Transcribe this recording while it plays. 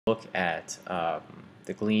Look at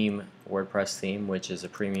the Gleam WordPress theme, which is a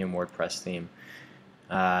premium WordPress theme,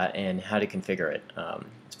 and how to configure it.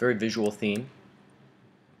 It's a very visual theme,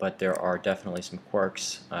 but there are definitely some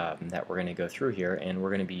quirks that we're going to go through here, and we're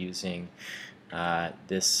going to be using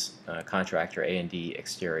this contractor A&D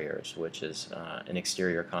Exteriors, which is an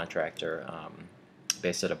exterior contractor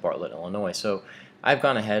based out of Bartlett, Illinois. So I've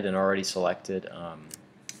gone ahead and already selected a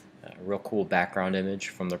real cool background image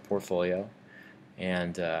from their portfolio.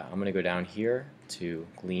 And I'm going to go down here to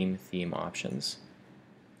Gleam Theme Options.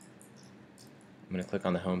 I'm going to click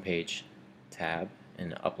on the Home Page tab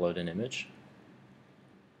and upload an image.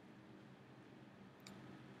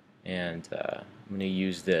 And I'm going to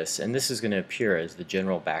use this, and this is going to appear as the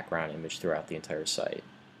general background image throughout the entire site.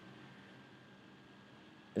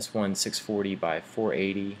 This one's 640 by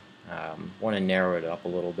 480. Want to narrow it up a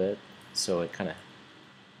little bit so it kind of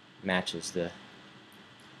matches the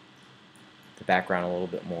background a little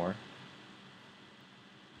bit more.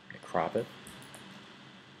 Crop it.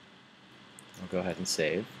 I'll go ahead and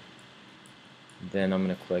save. Then I'm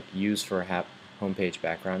going to click Use for Homepage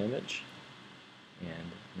Background Image, and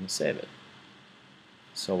I'm going to save it.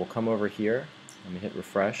 So we'll come over here. Let me hit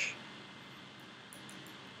refresh.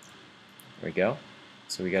 There we go.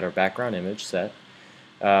 So we got our background image set.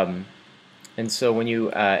 And so when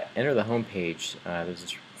you enter the home page, there's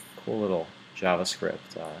this cool little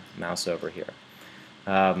JavaScript mouse over here.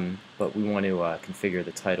 But we want to configure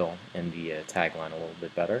the title and the tagline a little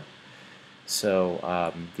bit better.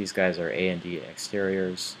 So these guys are A&D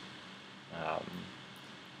Exteriors.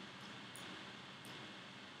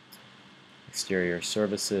 Exterior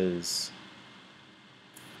Services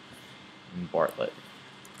and Bartlett.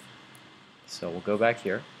 So we'll go back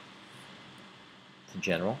here to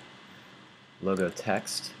General, Logo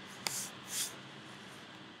Text.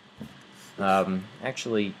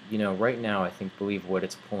 Actually, right now I believe what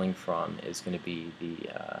it's pulling from is going to be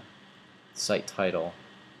the site title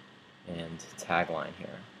and tagline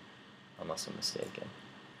here, unless I'm mistaken.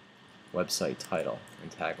 Website title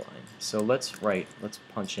and tagline. So let's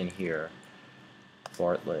punch in here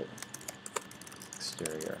Bartlett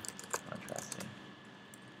Exterior Contracting.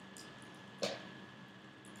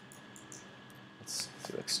 Let's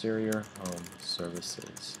do Exterior Home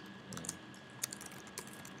Services.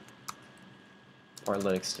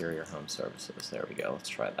 Bartlett Exterior Home Services. There we go. Let's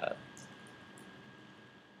try that.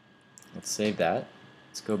 Let's save that.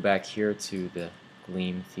 Let's go back here to the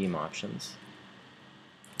Gleam Theme Options.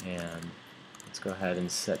 And let's go ahead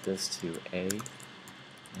and set this to A&D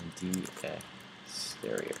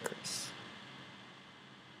Exteriors.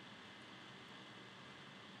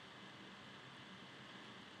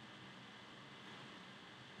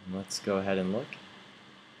 And let's go ahead and look.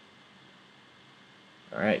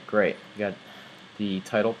 Alright, great. We got the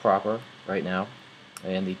title proper right now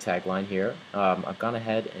and the tagline here. I've gone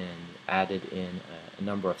ahead and added in a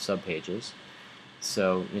number of subpages.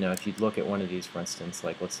 So, if you look at one of these, for instance,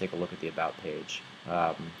 like let's take a look at the About page.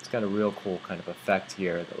 It's got a real cool kind of effect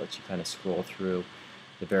here that lets you kind of scroll through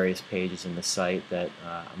the various pages in the site that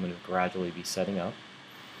I'm going to gradually be setting up.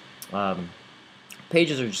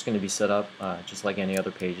 Pages are just going to be set up just like any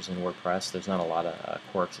other pages in WordPress. There's not a lot of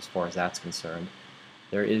quirks as far as that's concerned.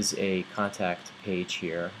 There is a contact page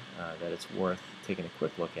here that it's worth taking a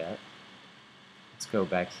quick look at. Let's go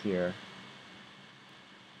back here.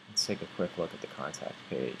 Let's take a quick look at the contact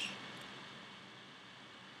page.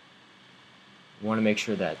 You want to make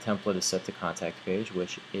sure that template is set to contact page,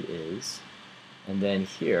 which it is. And then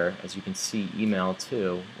here, as you can see, email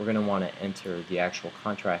to, we're going to want to enter the actual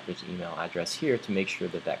contractor's email address here to make sure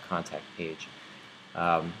that that contact page,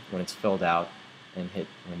 when it's filled out and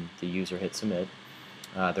when the user hits submit,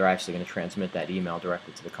 they're actually going to transmit that email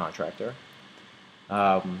directly to the contractor.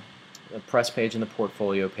 The press page and the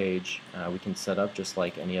portfolio page we can set up just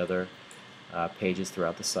like any other pages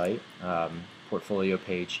throughout the site. Portfolio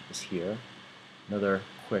page is here. Another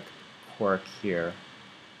quick quirk here.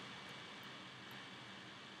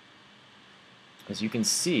 As you can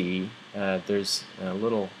see, there's a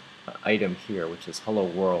little item here which is Hello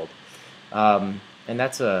World. And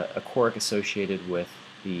that's a quirk associated with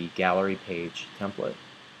the gallery page template.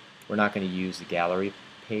 We're not going to use the gallery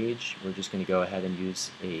page. We're just going to go ahead and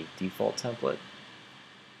use a default template.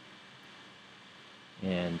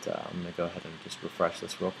 And I'm going to go ahead and just refresh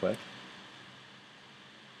this real quick.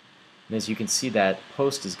 And as you can see, that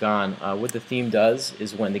post is gone. What the theme does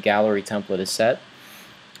is when the gallery template is set,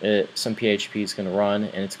 some PHP is going to run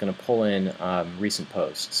and it's going to pull in recent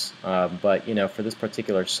posts. But for this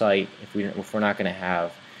particular site, if we're not going to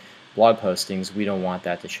have blog postings, we don't want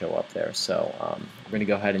that to show up there. So we're going to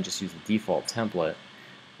go ahead and just use the default template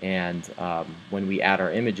And when we add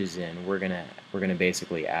our images in, we're gonna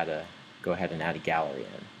basically go ahead and add a gallery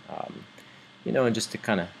in. And just to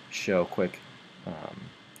kind of show a quick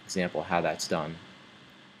example how that's done,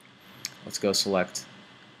 let's go select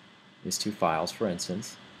these two files, for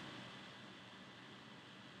instance.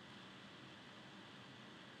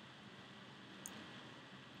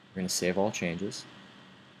 We're going to save all changes.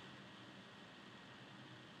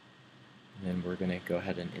 And then we're going to go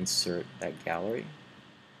ahead and insert that gallery.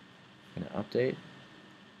 We're going to update.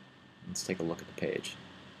 Let's take a look at the page.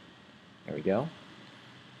 There we go.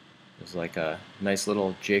 There's like a nice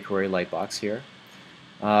little jQuery lightbox here.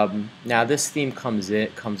 Now this theme comes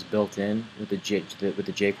built in with the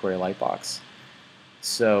jQuery lightbox.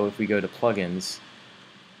 So if we go to plugins,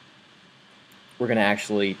 we're going to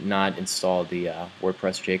actually not install the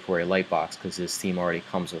WordPress jQuery lightbox because this theme already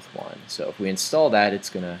comes with one. So if we install that, it's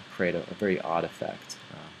going to create a very odd effect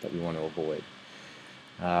that we want to avoid.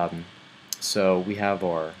 So we have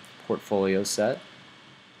our portfolio set.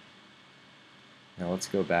 Now let's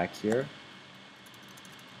go back here.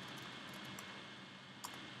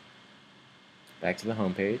 Back to the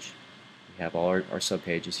home page. We have all our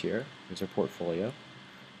subpages here. Here's our portfolio.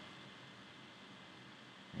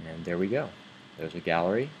 And there we go. There's a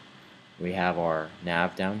gallery. We have our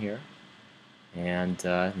nav down here. And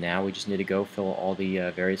now we just need to go fill all the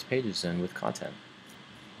various pages in with content.